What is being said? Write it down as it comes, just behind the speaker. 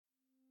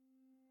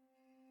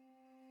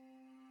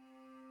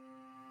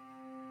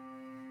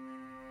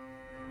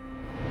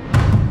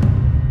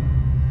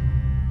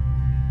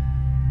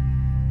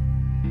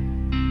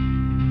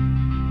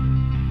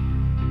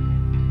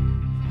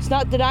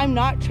not that I'm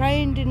not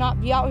trying to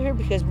not be out here,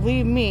 because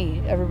believe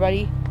me,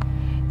 everybody,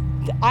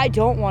 I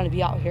don't want to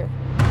be out here.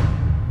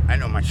 I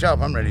know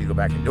myself, I'm ready to go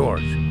back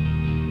indoors.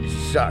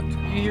 It sucked.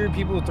 You hear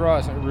people throw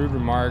out some rude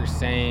remarks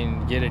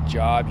saying, get a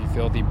job, you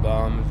filthy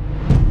bum.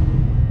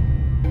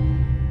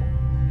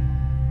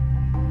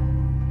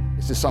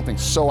 It's just something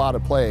so out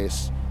of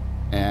place,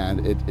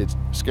 and it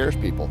scares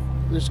people.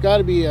 There's got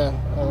to be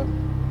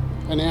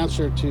an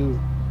answer to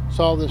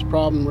solve this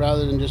problem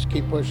rather than just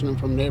keep pushing them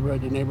from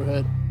neighborhood to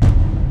neighborhood.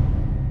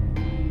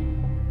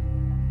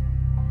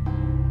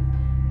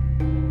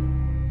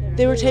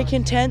 They were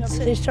taking tents.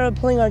 They started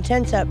pulling our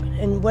tents up,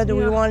 and whether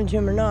we wanted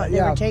them or not,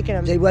 they were taking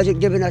them. They wasn't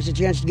giving us a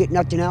chance to get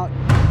nothing out.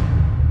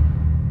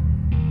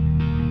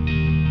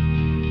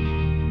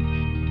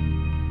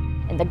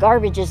 And the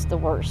garbage is the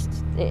worst,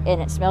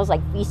 and it smells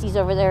like feces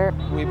over there.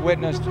 We've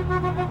witnessed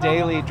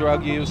daily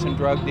drug use and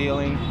drug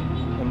dealing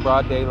in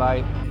broad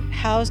daylight.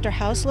 Housed or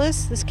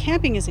houseless, this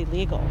camping is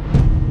illegal.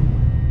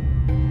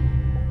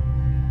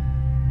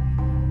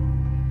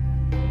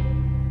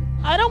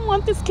 I don't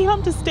want this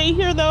camp to stay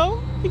here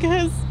though,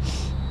 because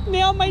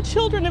now my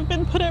children have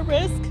been put at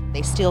risk.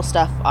 They steal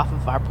stuff off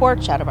of our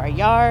porch, out of our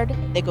yard.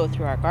 They go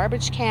through our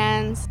garbage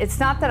cans. It's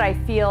not that I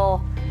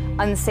feel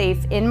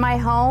unsafe in my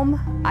home.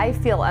 I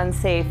feel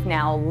unsafe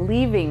now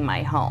leaving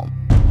my home.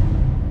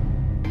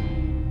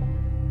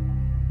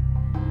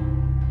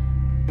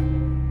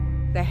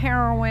 The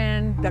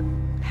heroin, the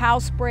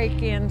house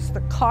break-ins,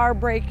 the car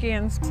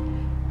break-ins.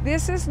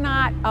 This is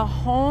not a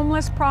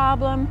homeless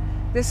problem.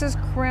 This is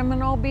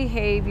criminal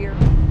behavior.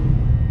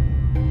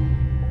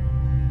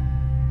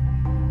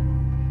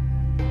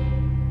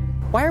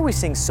 Why are we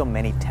seeing so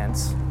many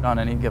tents? On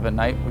any given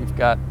night, we've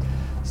got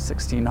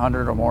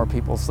 1,600 or more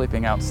people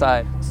sleeping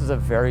outside. This is a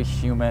very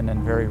human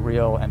and very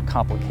real and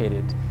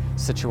complicated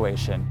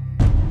situation.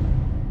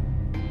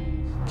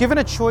 Given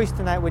a choice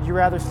tonight, would you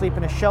rather sleep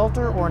in a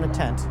shelter or in a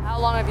tent? How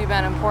long have you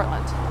been in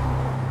Portland?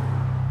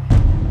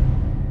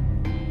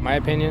 My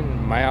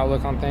opinion, my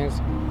outlook on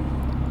things,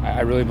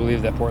 I really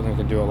believe that Portland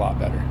could do a lot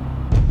better.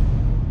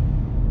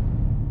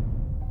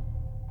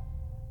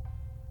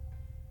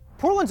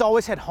 Portland's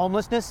always had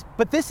homelessness,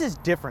 but this is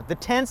different. The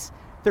tents,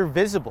 they're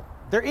visible.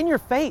 They're in your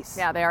face.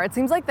 Yeah, they are. It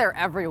seems like they're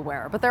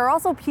everywhere, but there are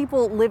also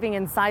people living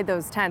inside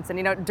those tents. And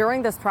you know,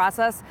 during this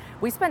process,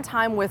 we spent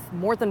time with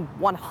more than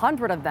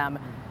 100 of them.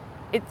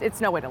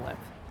 It's no way to live.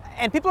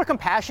 And people are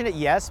compassionate,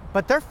 yes,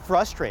 but they're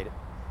frustrated.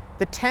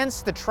 The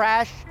tents, the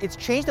trash, it's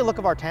changed the look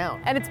of our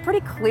town. And it's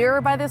pretty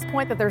clear by this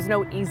point that there's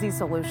no easy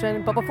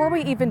solution. But before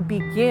we even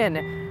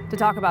begin to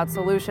talk about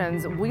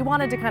solutions, we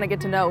wanted to kind of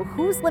get to know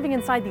who's living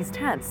inside these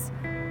tents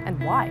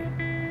and why.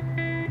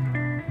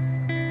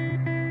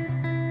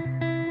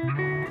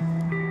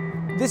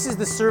 This is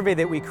the survey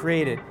that we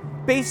created.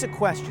 Basic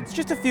questions,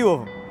 just a few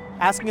of them,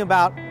 asking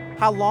about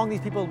how long these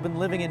people have been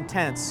living in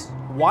tents,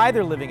 why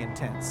they're living in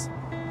tents.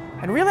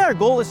 And really our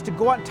goal is to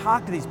go out and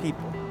talk to these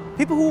people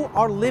who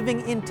are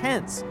living in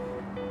tents,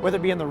 whether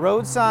it be on the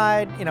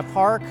roadside, in a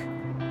park,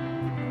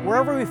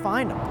 wherever we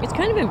find them. It's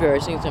kind of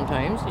embarrassing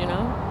sometimes, you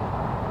know,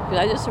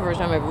 because this is the first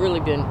time I've really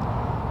been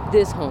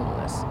this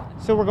homeless.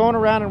 So we're going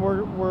around and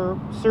we're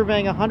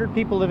surveying 100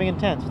 people living in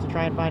tents to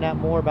try and find out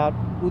more about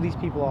who these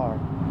people are.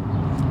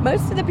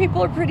 Most of the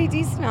people are pretty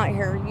decent out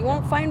here. You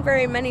won't find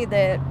very many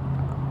that,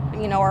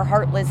 you know, are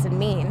heartless and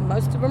mean.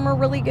 Most of them are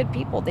really good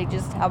people. They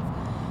just have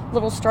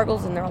little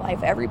struggles in their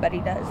life. Everybody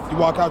does. You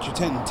walk out your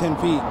tent 10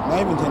 feet,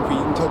 not even 10 feet,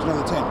 you can touch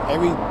another tent.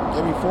 Every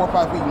 4 or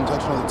 5 feet, you can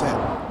touch another tent.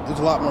 There's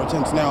a lot more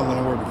tents now than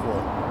there were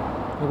before.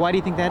 Well, why do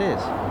you think that is?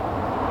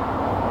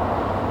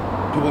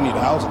 People need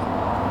housing.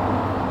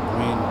 I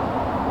mean,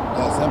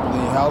 that simple. They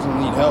need housing,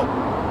 they need help.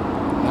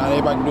 Not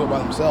everybody can do it by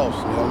themselves.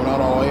 You know, we're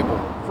not all able.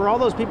 For all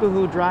those people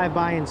who drive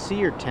by and see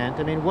your tent,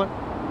 I mean, what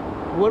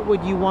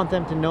would you want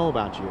them to know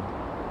about you?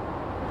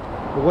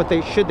 Or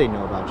should they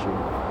know about you?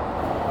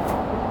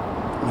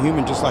 I'm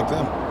human just like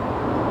them.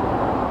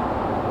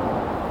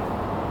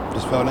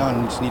 Just fell down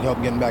and just need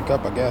help getting back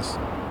up, I guess.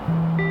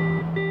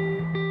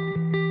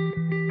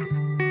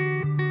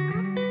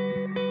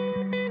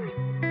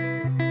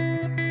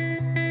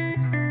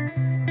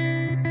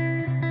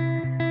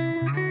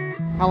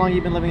 How long have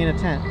you been living in a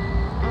tent?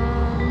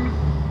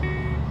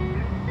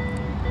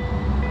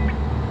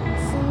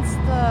 Since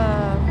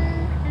the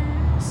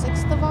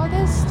 6th of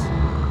August.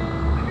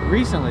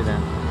 Recently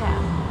then?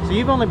 Yeah. So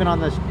you've only been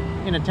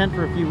in a tent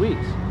for a few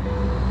weeks.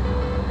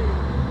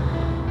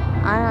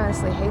 I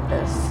honestly hate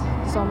this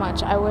so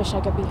much. I wish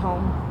I could be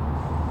home.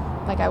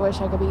 Like, I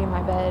wish I could be in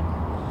my bed,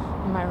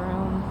 in my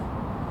room,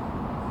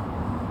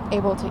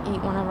 able to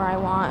eat whenever I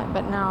want,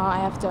 but now I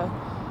have to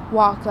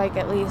walk like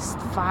at least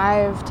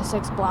 5 to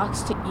 6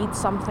 blocks to eat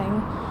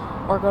something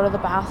or go to the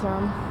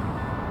bathroom.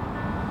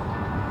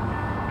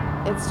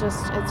 It's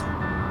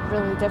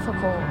really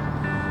difficult.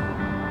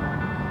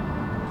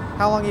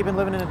 How long have you been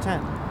living in a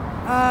tent?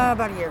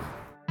 About a year.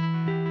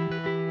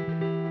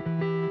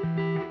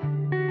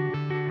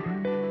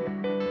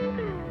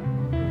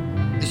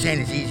 This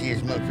ain't as easy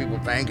as most people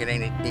think.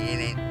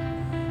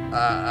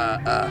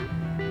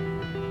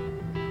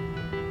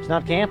 It's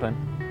not camping.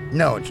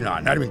 No, it's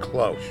not even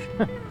close.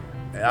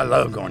 I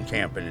love going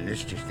camping, and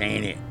this just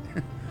ain't it.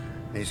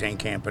 This ain't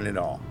camping at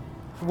all.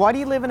 Why do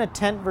you live in a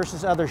tent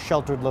versus other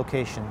sheltered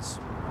locations?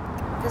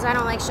 Because I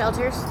don't like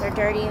shelters. They're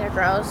dirty, they're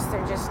gross,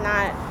 they're just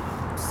not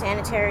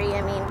sanitary.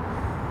 I mean,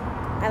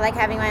 I like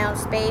having my own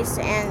space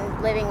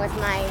and living with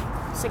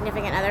my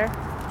significant other.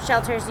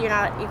 Shelters, you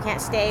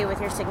can't stay with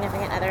your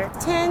significant other.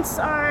 Tents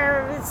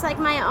it's like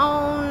my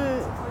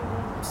own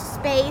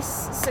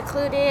space,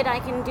 secluded. I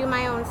can do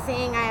my own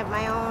thing. I have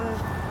my own,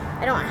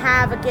 I don't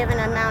have a given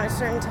amount, a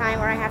certain time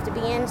where I have to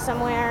be in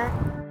somewhere.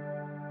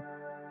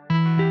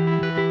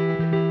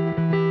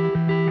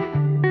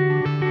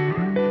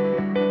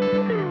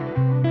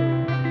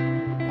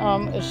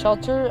 A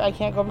shelter, I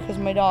can't go because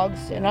of my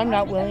dogs, and I'm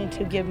not willing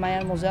to give my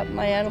animals up.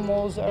 My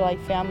animals are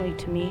like family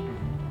to me.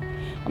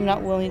 I'm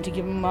not willing to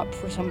give them up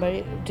for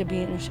somebody to be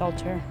in a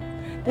shelter.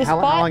 This how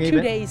spot, long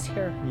 2 days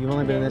here. You've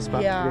only been in this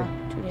spot? Yeah.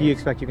 2 days. Do you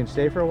expect you can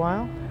stay for a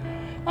while?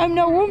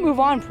 No, we'll move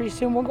on pretty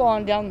soon. We'll go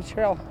on down the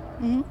trail.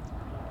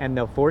 And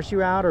they'll force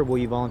you out, or will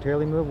you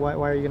voluntarily move? Why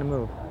are you going to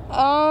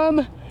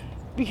move?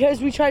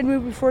 Because we try to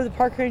move before the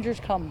park rangers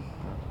come.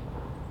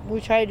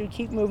 We try to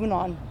keep moving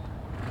on.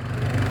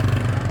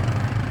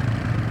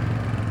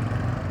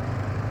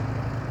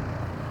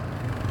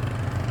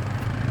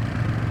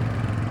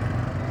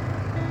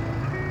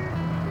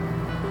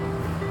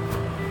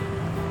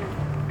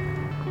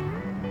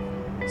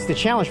 It's the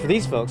challenge for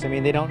these folks. I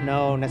mean, they don't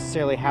know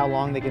necessarily how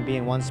long they can be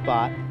in one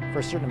spot for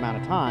a certain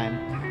amount of time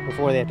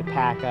before they have to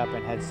pack up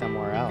and head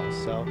somewhere else.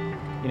 So,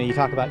 you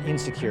talk about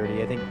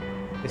insecurity. I think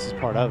this is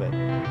part of it.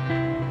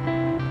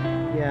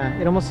 Yeah,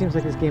 it almost seems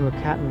like this game of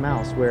cat and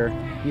mouse where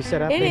you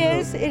set up. It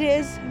is.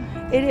 Is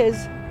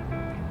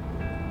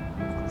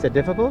that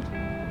difficult?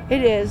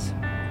 It is.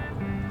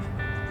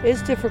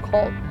 It's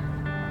difficult.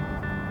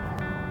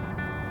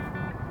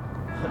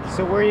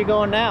 So where are you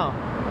going now?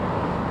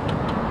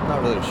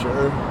 Not really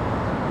sure.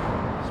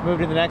 Just move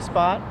to the next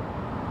spot?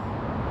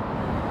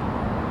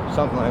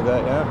 Something like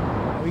that,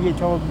 yeah. We get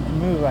told to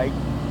move like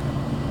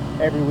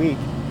every week.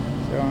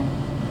 So, I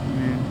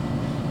mean,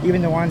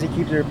 even the ones that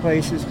keep their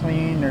places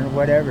clean or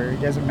whatever, it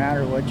doesn't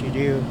matter what you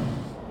do.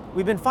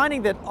 We've been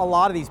finding that a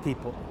lot of these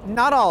people,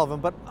 not all of them,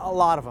 but a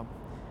lot of them,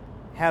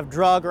 have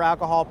drug or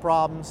alcohol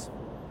problems.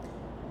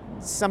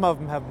 Some of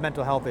them have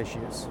mental health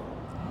issues.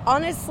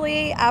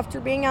 Honestly, after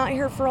being out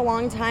here for a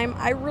long time,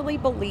 I really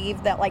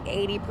believe that like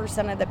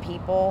 80% of the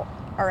people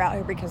are out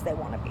here because they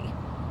want to be.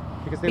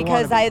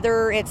 Because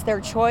either it's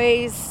their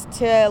choice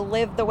to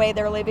live the way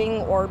they're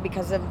living, or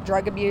because of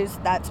drug abuse,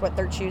 that's what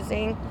they're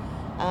choosing.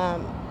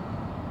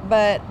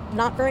 But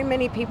not very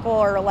many people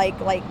are like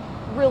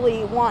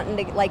really wanting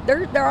to, like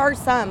there are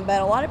some,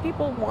 but a lot of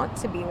people want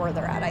to be where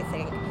they're at, I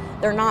think.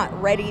 They're not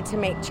ready to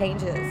make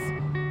changes.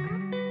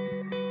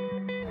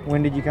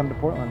 When did you come to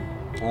Portland?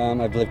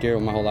 I've lived here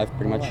my whole life,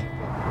 pretty much.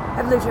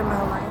 I've lived here my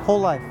whole life. Whole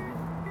life?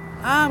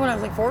 When I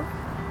was like 4.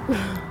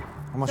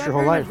 Almost So your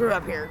whole I life? grew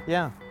up here.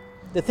 Yeah.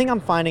 The thing I'm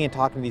finding in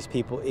talking to these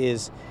people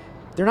is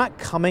they're not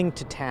coming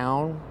to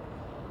town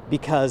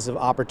because of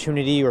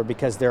opportunity or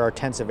because there are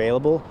tents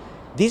available.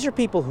 These are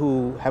people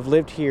who have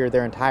lived here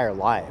their entire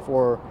life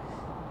or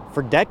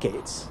for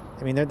decades.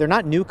 I mean, they're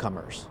not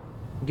newcomers.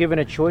 Given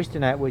a choice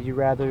tonight, would you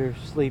rather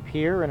sleep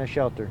here or in a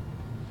shelter?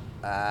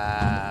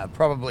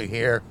 Probably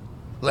here.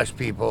 Less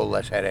people,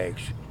 less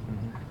headaches.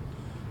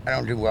 I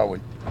don't do well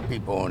with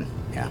people, and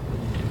yeah.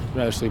 I'd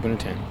rather sleep in a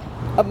tent.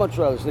 I'd much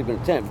rather sleep in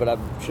a tent, but I'd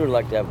sure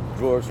like to have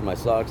drawers for my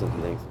socks and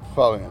things.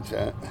 Probably in a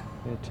tent.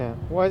 In a tent.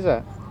 Why is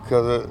that?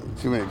 Because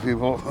of too many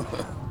people.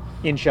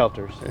 In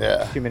shelters?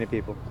 Yeah. Too many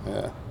people?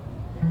 Yeah.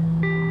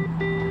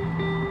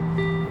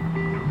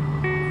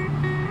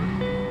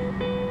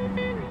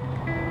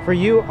 For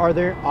you, are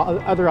there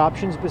other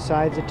options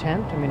besides a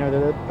tent? I mean, are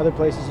there other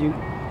places you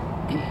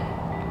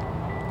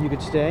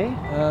could stay?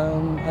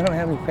 I don't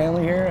have any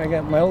family here. I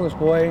got my oldest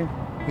boy.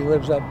 He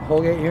lives up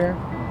Holgate here,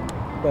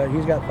 but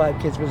he's got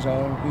 5 kids of his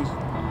own. He's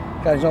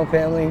got his own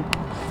family,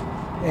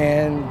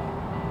 and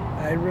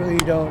I really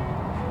don't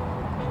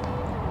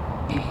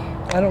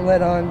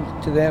let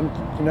on to them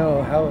to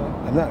know how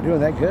I'm not doing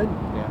that good.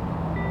 Yeah.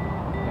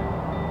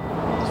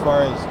 As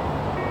far as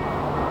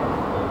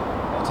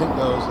the tent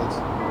goes, it's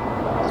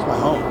my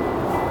home.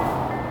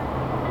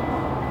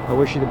 I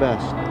wish you the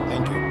best.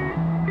 Thank you.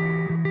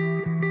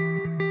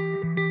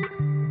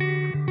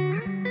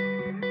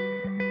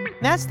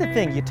 That's the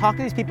thing. You talk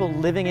to these people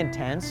living in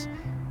tents,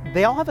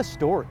 they all have a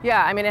story.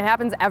 Yeah, I mean, it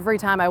happens every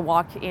time I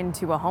walk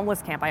into a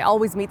homeless camp. I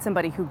always meet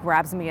somebody who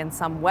grabs me in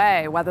some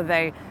way, whether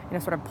they,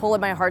 sort of pull at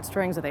my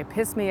heartstrings or they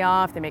piss me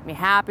off, they make me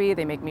happy,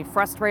 they make me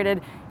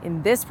frustrated.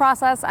 In this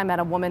process, I met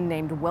a woman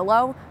named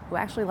Willow who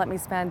actually let me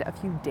spend a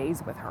few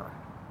days with her.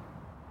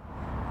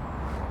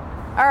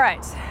 All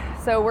right,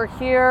 so we're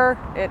here.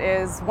 It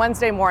is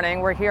Wednesday morning.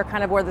 We're here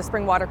kind of where the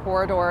Springwater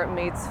Corridor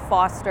meets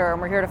Foster,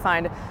 and we're here to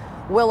find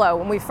Willow.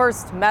 When we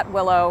first met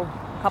Willow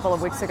a couple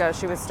of weeks ago,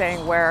 she was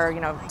staying where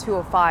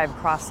 205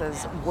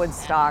 crosses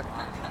Woodstock,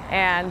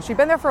 and she'd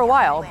been there for a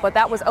while, but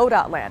that was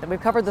ODOT land, and we've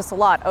covered this a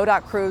lot.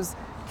 ODOT crews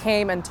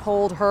came and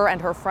told her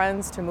and her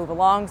friends to move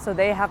along, so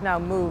they have now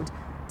moved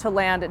to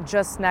land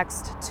just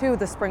next to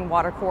the spring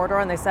water corridor,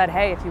 and they said,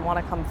 hey, if you want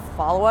to come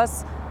follow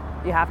us,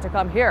 you have to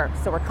come here.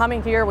 So we're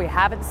coming here. We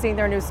haven't seen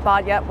their new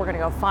spot yet. We're going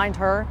to go find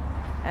her,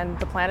 and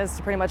the plan is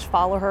to pretty much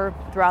follow her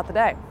throughout the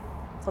day.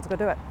 So let's go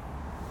do it.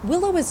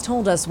 Willow has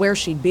told us where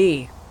she'd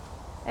be.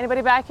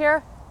 Anybody back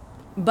here?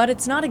 But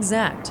it's not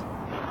exact.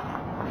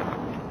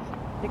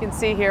 You can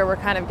see here we're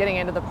kind of getting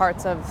into the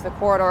parts of the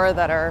corridor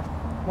that are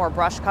more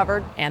brush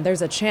covered. And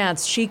there's a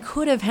chance she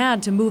could have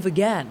had to move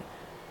again.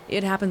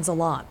 It happens a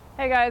lot.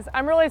 Hey guys,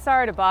 I'm really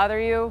sorry to bother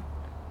you.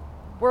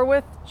 We're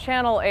with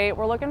Channel 8.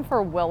 We're looking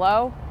for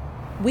Willow.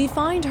 We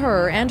find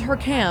her and her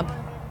camp.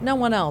 No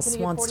one else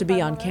wants to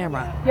be on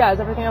camera. Yeah, is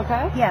everything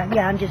okay? Yeah,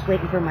 I'm just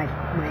waiting for my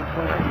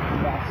employer to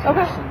come back.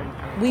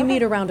 Okay. We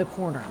meet around a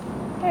corner.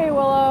 Hey,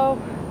 Willow.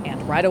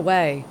 And right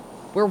away,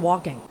 we're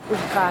walking. We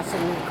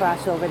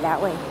cross over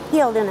that way.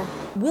 Healed in a...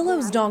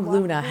 Willow's dog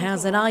Luna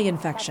has an eye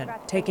infection.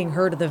 Taking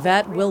her to the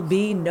vet will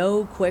be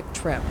no quick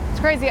trip. It's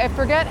crazy. I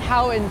forget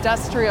how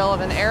industrial of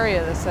an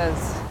area this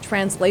is.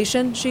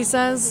 Translation, she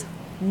says,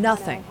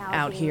 nothing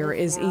out here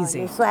is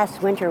easy. This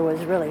last winter was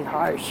really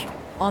harsh.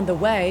 On the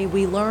way,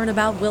 we learn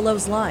about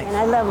Willow's life. And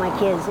I love my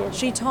kids.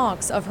 She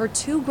talks of her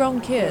 2 grown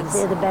kids.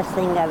 They're the best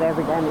thing I've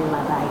ever done in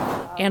my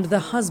life. And the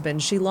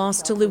husband she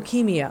lost to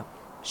leukemia.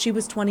 She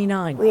was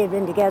 29. We had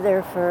been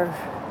together for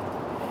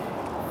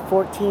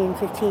 14,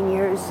 15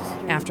 years.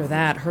 After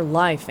that, her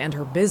life and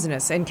her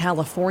business in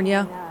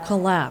California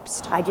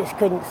collapsed. I just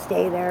couldn't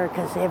stay there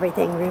because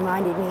everything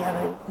reminded me of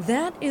it.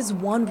 That is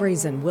one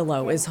reason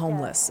Willow is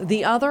homeless.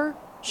 The other,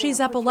 she's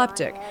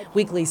epileptic.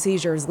 Weekly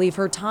seizures leave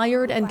her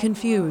tired and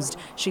confused.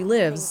 She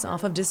lives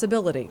off of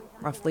disability,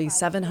 roughly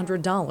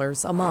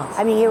 $700 a month.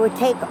 I mean, it would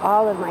take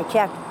all of my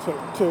check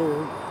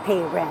to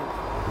pay rent.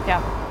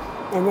 Yeah.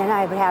 And then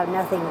I would have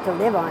nothing to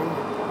live on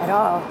at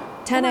all.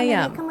 10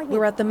 a.m.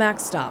 We're at the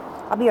Max stop.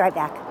 I'll be right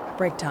back.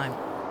 Break time.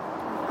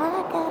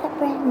 I got a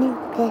brand new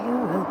pair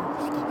of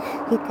whiskey.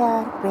 You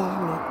got a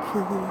brand new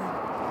key.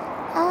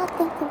 I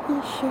think that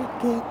we should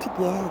get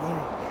together.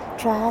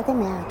 Try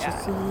them out, you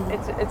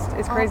see.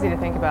 It's crazy to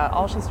think about.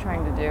 All she's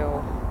trying to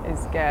do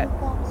is get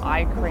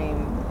eye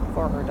cream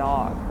for her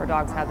dog. Her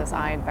dog's had this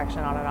eye infection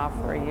on and off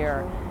for a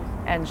year,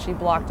 and she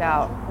blocked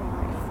out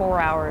like 4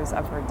 hours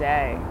of her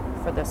day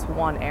for this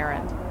one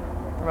errand.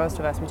 For most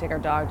of us, we take our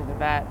dog to the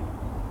vet,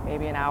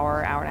 maybe an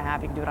hour, hour and a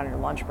half. You can do it on your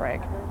lunch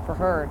break. For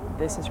her,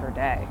 this is her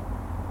day,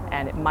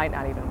 and it might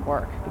not even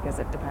work because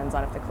it depends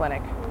on if the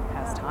clinic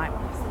has time.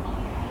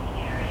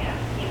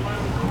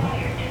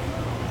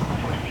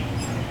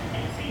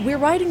 We're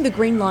riding the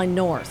Green Line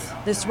north.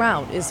 This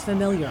route is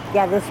familiar.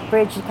 Yeah, this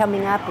bridge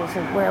coming up is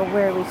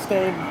where we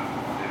stayed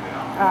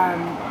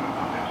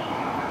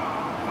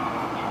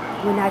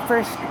when I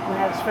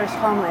was first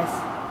homeless.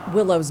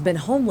 Willow's been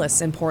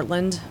homeless in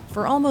Portland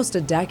for almost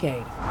a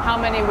decade. How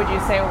many would you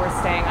say were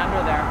staying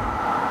under there?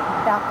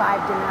 About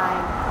 5 to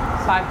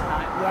 9. 5 to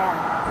 9?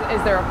 Yeah.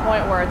 Is there a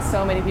point where it's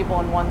so many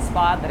people in one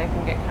spot that it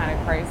can get kind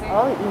of crazy?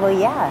 Oh, well,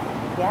 yeah,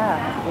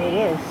 it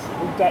is.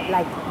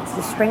 Like it's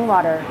the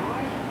Springwater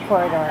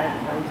corridor.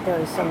 There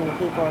was so many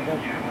people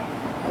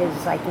that it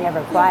was like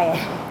never quiet.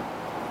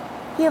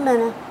 Here,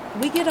 Luna.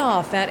 We get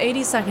off at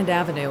 82nd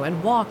Avenue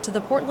and walk to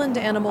the Portland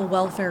Animal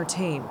Welfare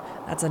Team.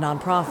 That's a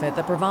nonprofit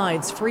that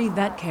provides free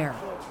vet care.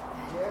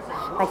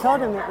 I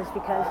told him it was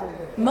because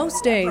of...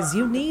 Most days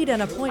you need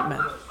an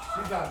appointment.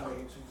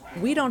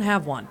 We don't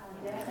have one.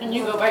 And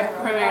you go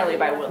primarily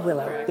by Willow?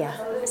 Willow,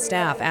 yeah.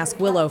 Staff ask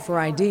Willow for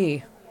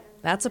ID.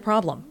 That's a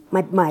problem.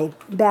 My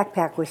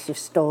backpack was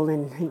just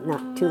stolen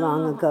not too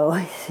long ago,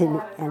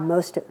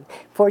 and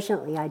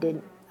fortunately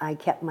I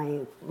kept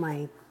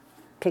my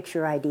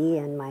picture ID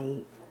and my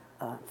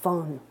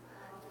phone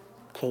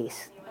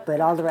case, but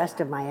all the rest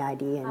of my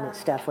ID and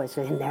stuff was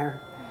in there.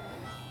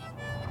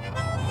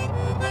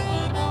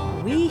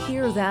 We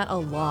hear that a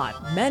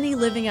lot. Many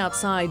living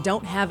outside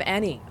don't have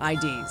any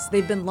IDs.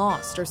 They've been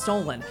lost or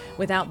stolen.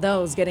 Without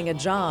those, getting a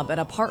job, an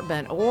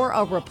apartment, or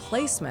a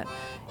replacement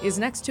is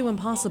next to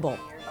impossible.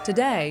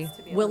 Today,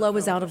 Willow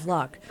is out of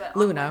luck.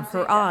 Luna,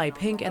 her eye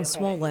pink and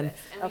swollen,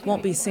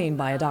 won't be seen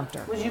by a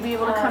doctor. Would you be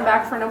able to come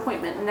back for an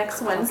appointment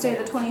next Wednesday,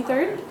 the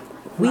 23rd?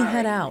 We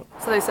head out.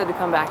 So they said to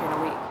come back in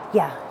a week?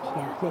 Yeah,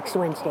 next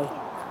Wednesday.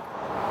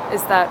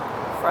 Is that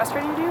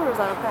frustrating to you, or is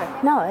that okay?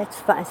 No, it's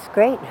fun. It's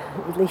great.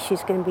 At least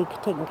she's going to be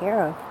taken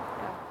care of.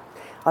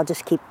 I'll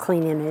just keep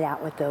cleaning it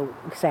out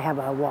because I have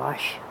an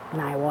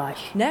eye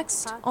wash.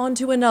 Next, on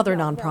to another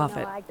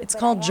nonprofit. It's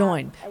called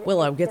Join.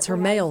 Willow gets her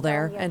mail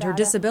there, and her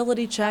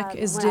disability check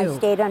is due. I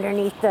stayed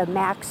underneath the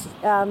Max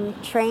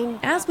train.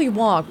 As we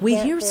walk, we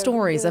hear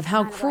stories of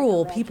how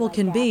cruel people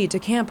can be to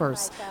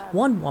campers.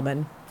 One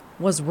woman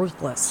was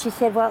ruthless. She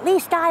said, well, at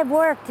least I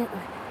worked,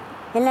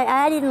 and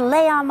I didn't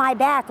lay on my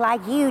back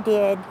like you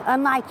did,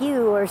 unlike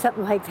you, or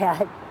something like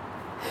that.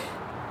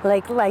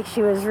 Like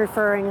she was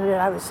referring that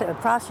I was a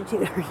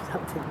prostitute or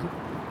something.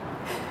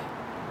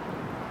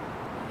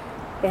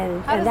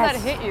 How does that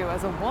hit you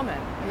as a woman?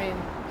 I mean,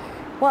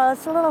 well,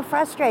 it's a little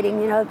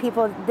frustrating,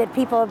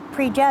 people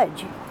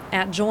prejudge.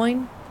 At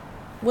Join,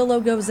 Willow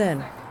goes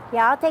in.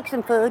 Yeah, I'll take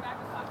some food.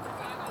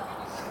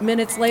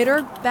 Minutes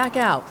later, back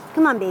out.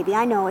 Come on, baby,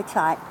 I know it's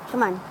hot.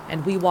 Come on.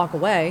 And we walk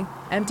away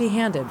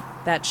empty-handed.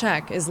 That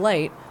check is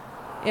late.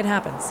 It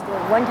happens.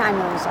 One time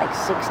it was like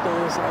 6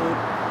 days late.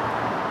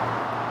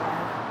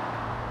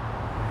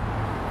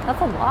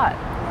 That's a lot.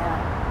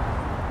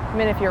 Yeah. I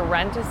mean, if your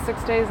rent is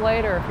 6 days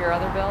late or if your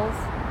other bills.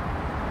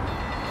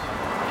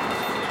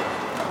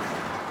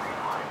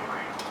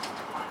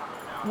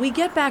 We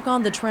get back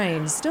on the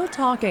train, still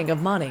talking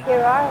of money.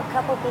 There are a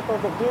couple people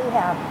that do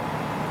have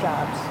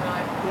jobs.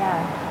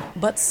 Yeah.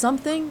 But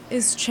something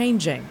is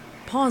changing.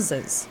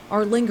 Pauses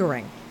are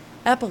lingering.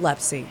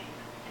 Epilepsy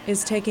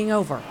is taking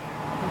over.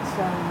 It's,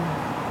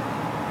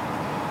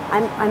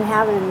 I'm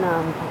having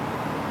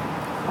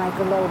like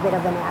a little bit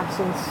of an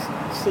absence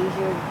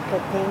seizure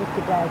thing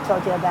that I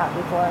told you about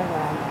before.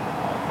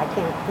 I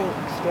can't think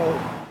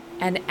straight.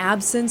 An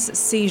absence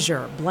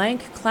seizure,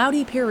 blank,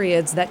 cloudy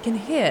periods that can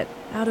hit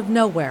out of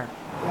nowhere.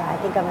 Yeah, I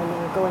think I'm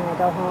going to go when I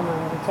go home.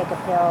 I'm going to take a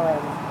pill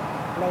and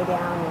lay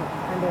down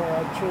under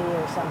a tree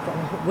or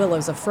something.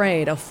 Willow's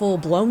afraid a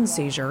full-blown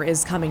seizure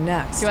is coming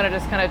next. You want to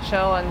just kind of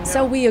chill and...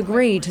 So we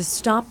agree to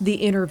stop the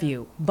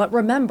interview. But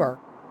remember,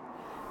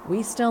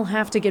 we still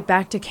have to get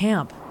back to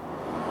camp.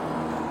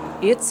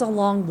 It's a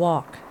long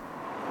walk.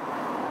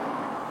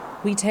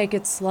 We take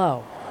it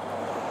slow.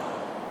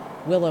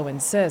 Willow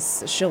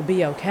insists she'll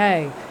be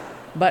okay,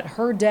 but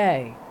her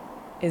day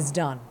is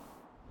done.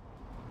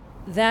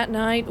 That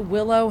night,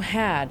 Willow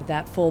had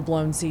that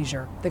full-blown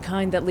seizure, the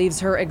kind that leaves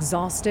her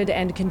exhausted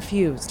and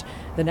confused.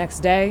 The next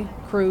day,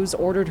 crews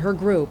ordered her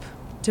group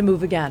to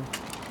move again.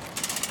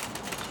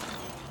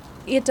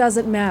 It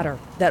doesn't matter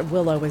that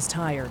Willow is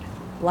tired.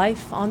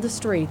 Life on the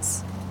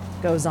streets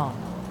goes on.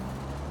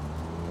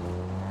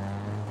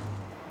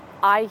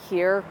 I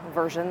hear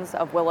versions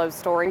of Willow's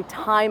story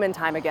time and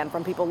time again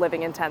from people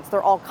living in tents.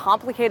 They're all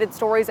complicated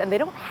stories and they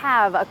don't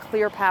have a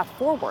clear path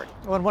forward.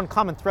 Well, and one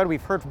common thread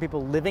we've heard from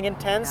people living in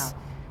tents,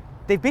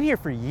 they've been here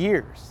for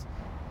years.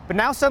 But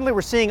now suddenly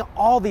we're seeing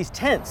all these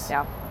tents.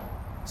 Yeah.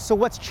 So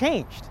what's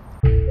changed?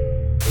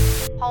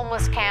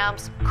 Homeless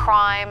camps,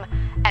 crime,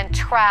 and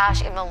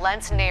trash in the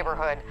Lentz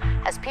neighborhood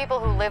as people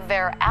who live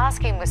there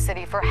asking the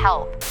city for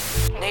help.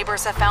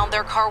 Neighbors have found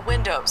their car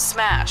windows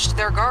smashed,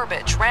 their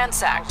garbage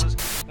ransacked.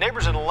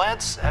 Neighbors in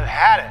Lentz have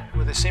had it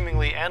with a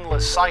seemingly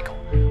endless cycle.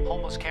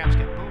 Homeless camps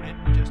get booted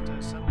just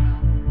to settle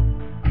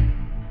down.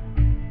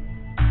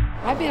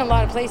 I've been a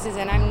lot of places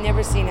and I've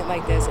never seen it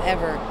like this,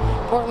 ever.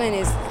 Portland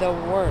is the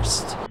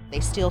worst. They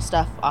steal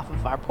stuff off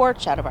of our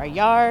porch, out of our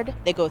yard.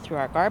 They go through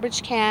our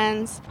garbage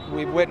cans.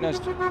 We've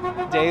witnessed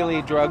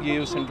daily drug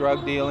use and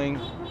drug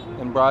dealing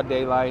in broad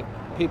daylight,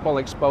 people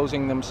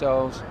exposing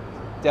themselves,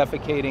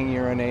 defecating,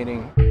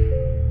 urinating.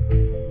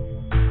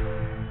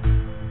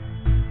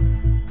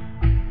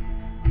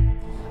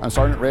 I'm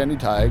Sergeant Randy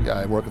Teig.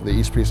 I work with the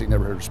East Precinct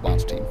Neighborhood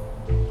Response Team.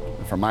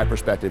 And from my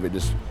perspective, it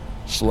just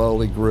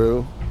slowly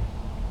grew,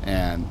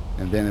 and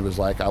then it was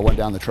like I went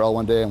down the trail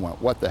one day and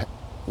went,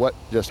 what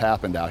just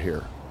happened out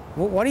here?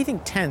 Well, why do you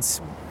think tents,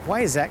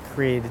 why has that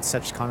created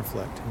such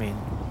conflict? I mean,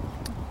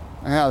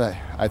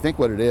 I think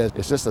what it is,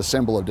 it's just a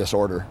symbol of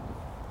disorder.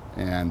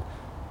 And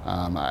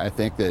I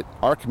think that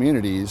our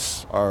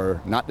communities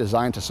are not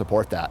designed to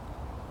support that.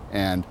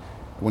 And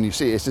when you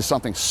see it's just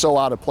something so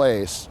out of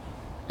place,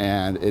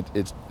 and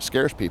it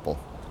scares people.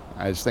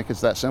 I just think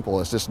it's that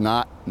simple. It's just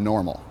not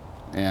normal.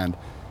 And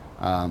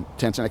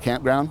tents in a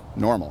campground,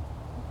 normal.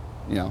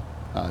 You know,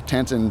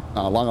 tents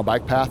along a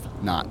bike path,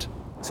 not.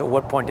 So at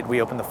what point did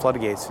we open the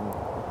floodgates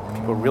and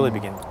people really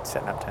begin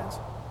setting up tents?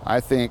 I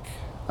think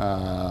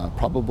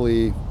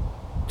probably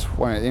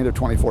end of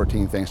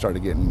 2014, things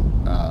started getting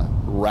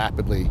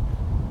rapidly,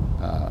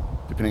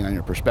 depending on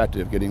your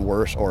perspective, getting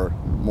worse or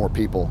more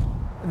people.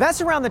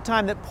 That's around the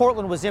time that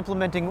Portland was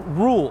implementing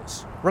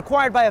rules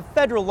required by a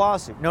federal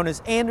lawsuit known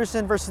as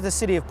Anderson versus the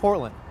City of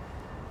Portland.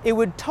 It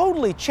would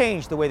totally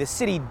change the way the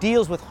city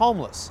deals with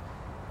homeless,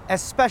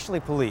 especially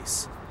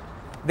police.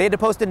 They had to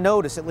post a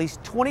notice at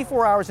least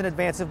 24 hours in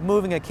advance of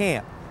moving a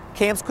camp.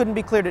 Camps couldn't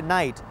be cleared at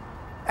night,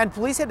 and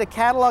police had to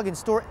catalog and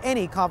store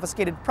any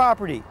confiscated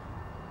property.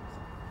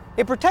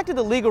 It protected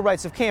the legal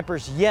rights of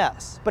campers,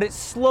 yes, but it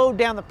slowed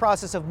down the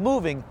process of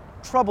moving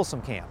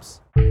troublesome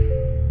camps.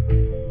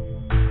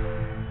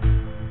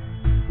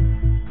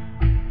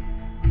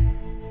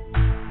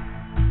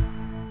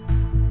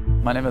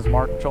 My name is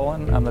Mark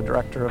Jolin. I'm the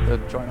director of the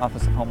Joint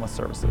Office of Homeless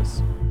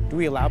Services. Do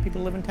we allow people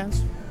to live in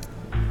tents?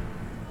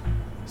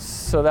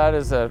 So that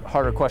is a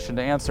harder question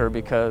to answer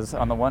because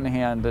on the one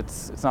hand,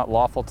 it's not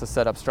lawful to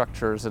set up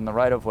structures in the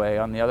right-of-way.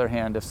 On the other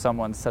hand, if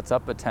someone sets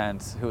up a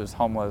tent who is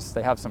homeless,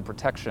 they have some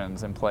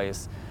protections in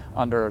place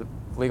under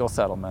legal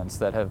settlements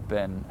that have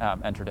been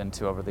entered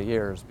into over the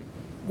years.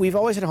 We've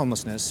always had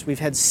homelessness. We've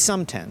had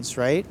some tents,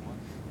 right?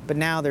 But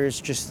now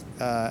there's just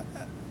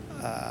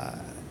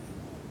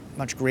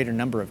much greater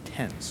number of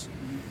tents.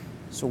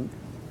 So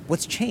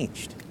what's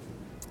changed?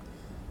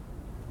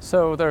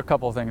 So there are a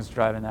couple of things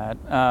driving that.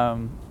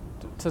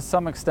 To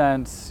some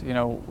extent, you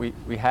know,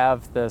 we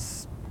have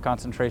this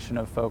concentration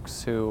of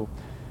folks who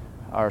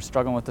are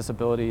struggling with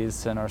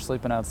disabilities and are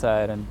sleeping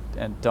outside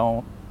and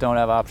don't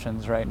have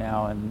options right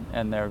now,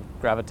 and they're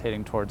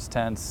gravitating towards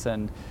tents,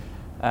 and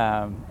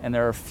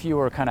there are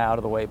fewer kind of out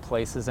of the way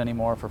places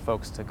anymore for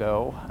folks to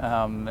go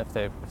if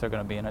they're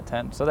going to be in a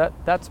tent. So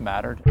that's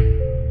mattered.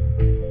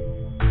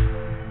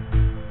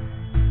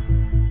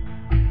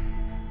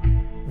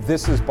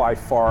 This is by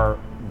far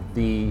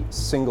the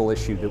single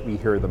issue that we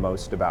hear the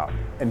most about.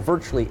 And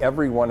virtually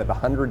every one of the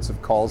hundreds of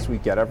calls we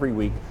get every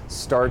week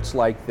starts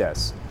like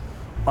this.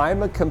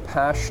 I'm a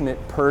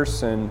compassionate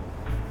person,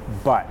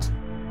 but.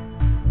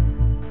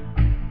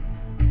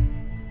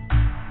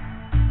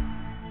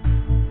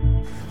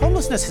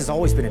 Homelessness has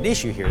always been an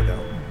issue here,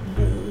 though.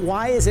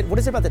 Why is it, what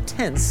is it about the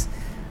tents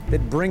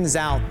that brings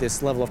out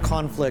this level of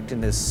conflict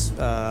and this,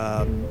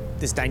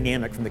 this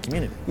dynamic from the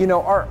community? You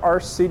know, our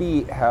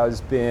city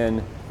has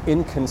been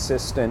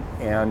inconsistent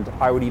and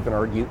I would even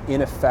argue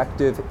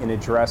ineffective in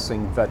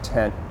addressing the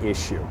tent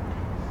issue,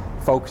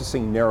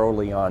 focusing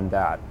narrowly on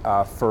that.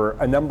 For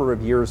a number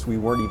of years, we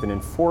weren't even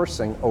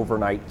enforcing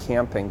overnight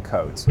camping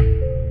codes. We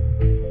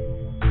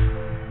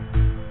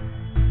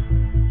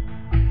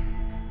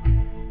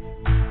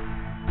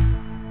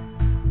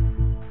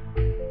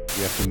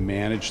have to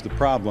manage the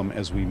problem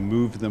as we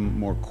move them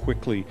more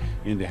quickly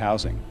into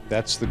housing.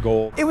 That's the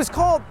goal. It was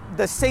called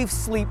the Safe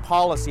Sleep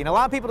Policy and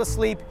allowed people to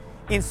sleep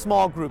in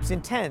small groups, in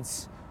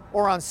tents,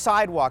 or on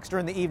sidewalks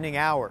during the evening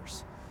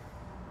hours.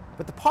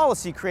 But the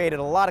policy created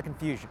a lot of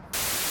confusion.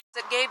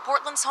 It gave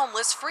Portland's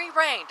homeless free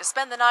rein to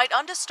spend the night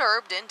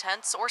undisturbed in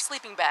tents or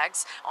sleeping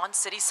bags on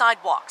city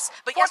sidewalks.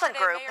 But Portland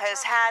Group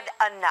has had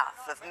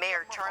enough of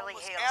Mayor Charlie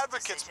Hale's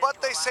advocates, but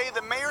they say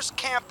the mayor's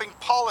camping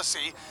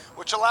policy,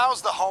 which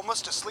allows the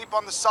homeless to sleep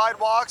on the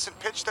sidewalks and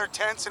pitch their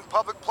tents in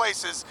public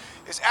places,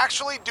 is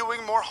actually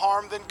doing more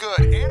harm than good.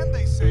 And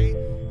they say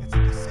it's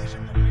a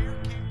decision the mayor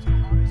came to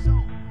on his own.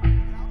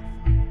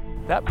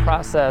 That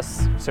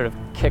process sort of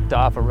kicked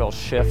off a real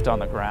shift on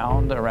the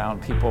ground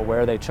around people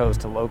where they chose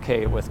to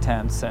locate with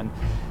tents, and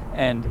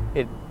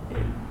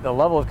the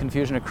level of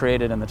confusion it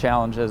created and the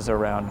challenges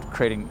around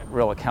creating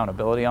real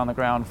accountability on the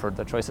ground for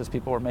the choices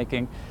people were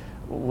making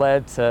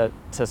led to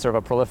sort of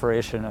a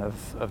proliferation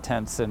of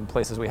tents in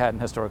places we hadn't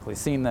historically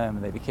seen them,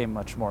 and they became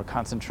much more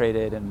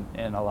concentrated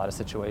in a lot of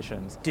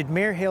situations. Did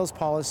Mayor Hale's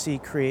policy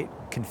create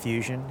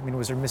confusion? I mean,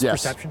 was there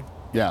misperception? Yes.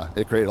 Yeah,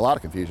 it created a lot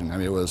of confusion. I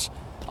mean,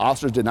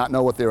 officers did not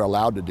know what they were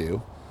allowed to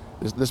do.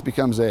 This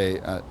becomes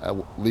a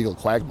legal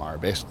quagmire,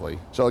 basically.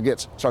 So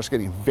it starts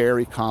getting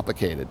very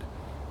complicated.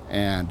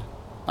 And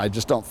I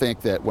just don't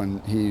think that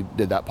when he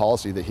did that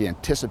policy that he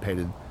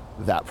anticipated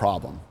that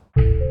problem.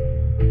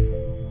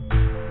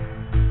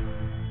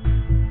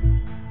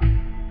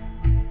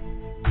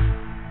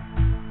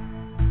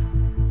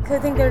 I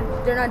think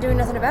they're not doing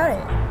nothing about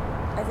it.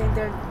 I think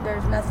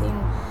there's nothing,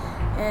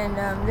 and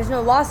there's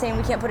no law saying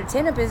we can't put a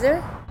tent up, is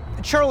there?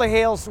 Charlie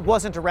Hales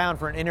wasn't around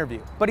for an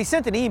interview, but he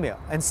sent an email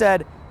and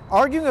said,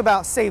 arguing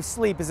about safe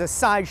sleep is a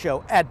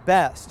sideshow at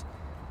best.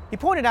 He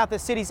pointed out that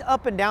cities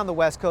up and down the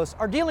West Coast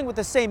are dealing with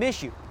the same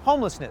issue,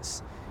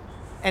 homelessness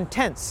and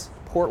tents.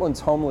 Portland's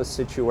homeless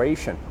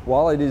situation,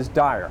 while it is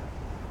dire,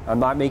 I'm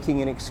not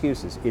making any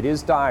excuses, it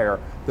is dire,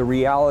 the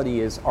reality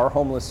is our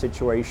homeless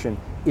situation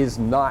is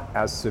not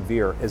as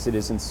severe as it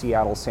is in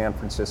Seattle, San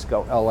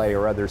Francisco, LA,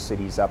 or other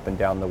cities up and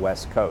down the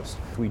West Coast.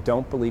 We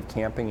don't believe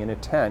camping in a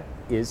tent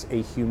is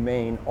a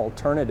humane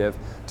alternative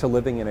to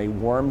living in a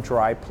warm,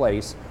 dry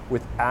place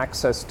with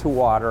access to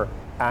water,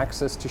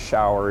 access to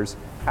showers,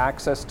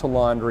 access to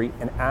laundry,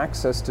 and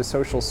access to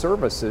social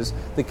services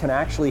that can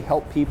actually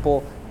help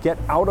people get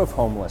out of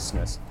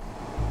homelessness.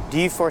 Do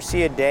you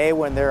foresee a day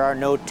when there are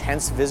no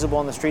tents visible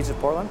on the streets of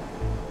Portland?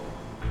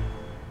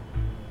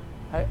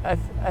 I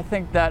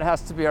think that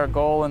has to be our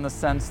goal, in the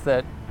sense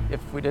that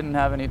if we didn't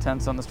have any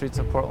tents on the streets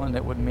of Portland,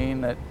 it would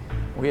mean that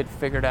we had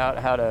figured out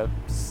how to,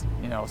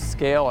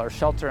 scale our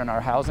shelter and our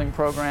housing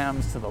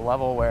programs to the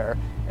level where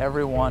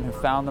everyone who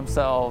found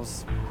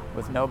themselves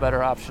with no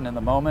better option in the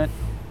moment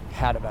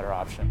had a better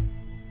option.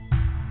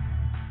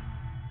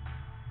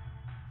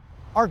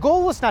 Our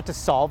goal was not to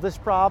solve this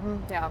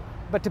problem,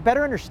 but to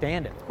better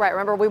understand it. Right,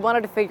 remember, we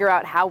wanted to figure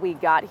out how we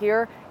got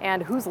here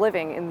and who's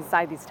living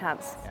inside these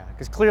tents. Yeah,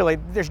 because clearly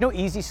there's no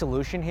easy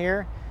solution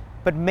here,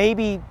 but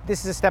maybe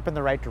this is a step in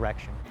the right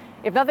direction.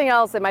 If nothing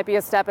else, it might be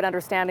a step in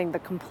understanding the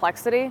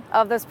complexity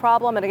of this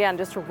problem, and again,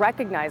 just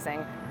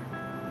recognizing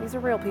these are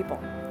real people.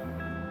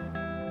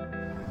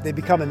 They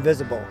become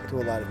invisible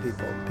to a lot of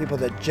people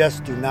that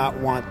just do not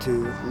want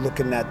to look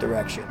in that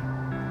direction.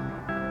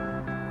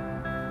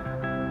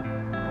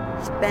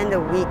 Spend a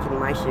week in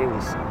my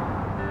shoes.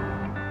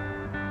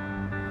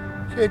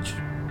 It's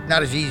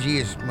not as easy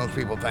as most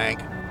people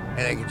think. And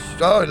they think it's,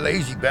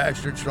 lazy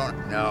bastards.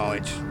 No,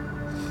 it's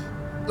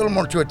a little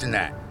more to it than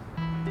that.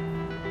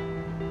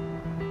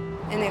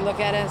 And they look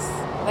at us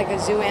like a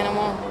zoo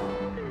animal.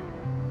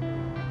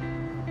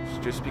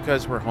 Just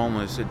because we're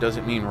homeless, it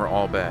doesn't mean we're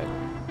all bad.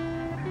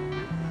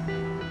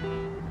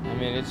 I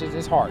mean,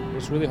 it's hard.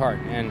 It's really hard.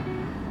 And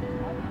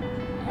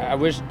I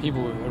wish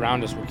people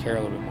around us would care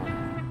a little bit more.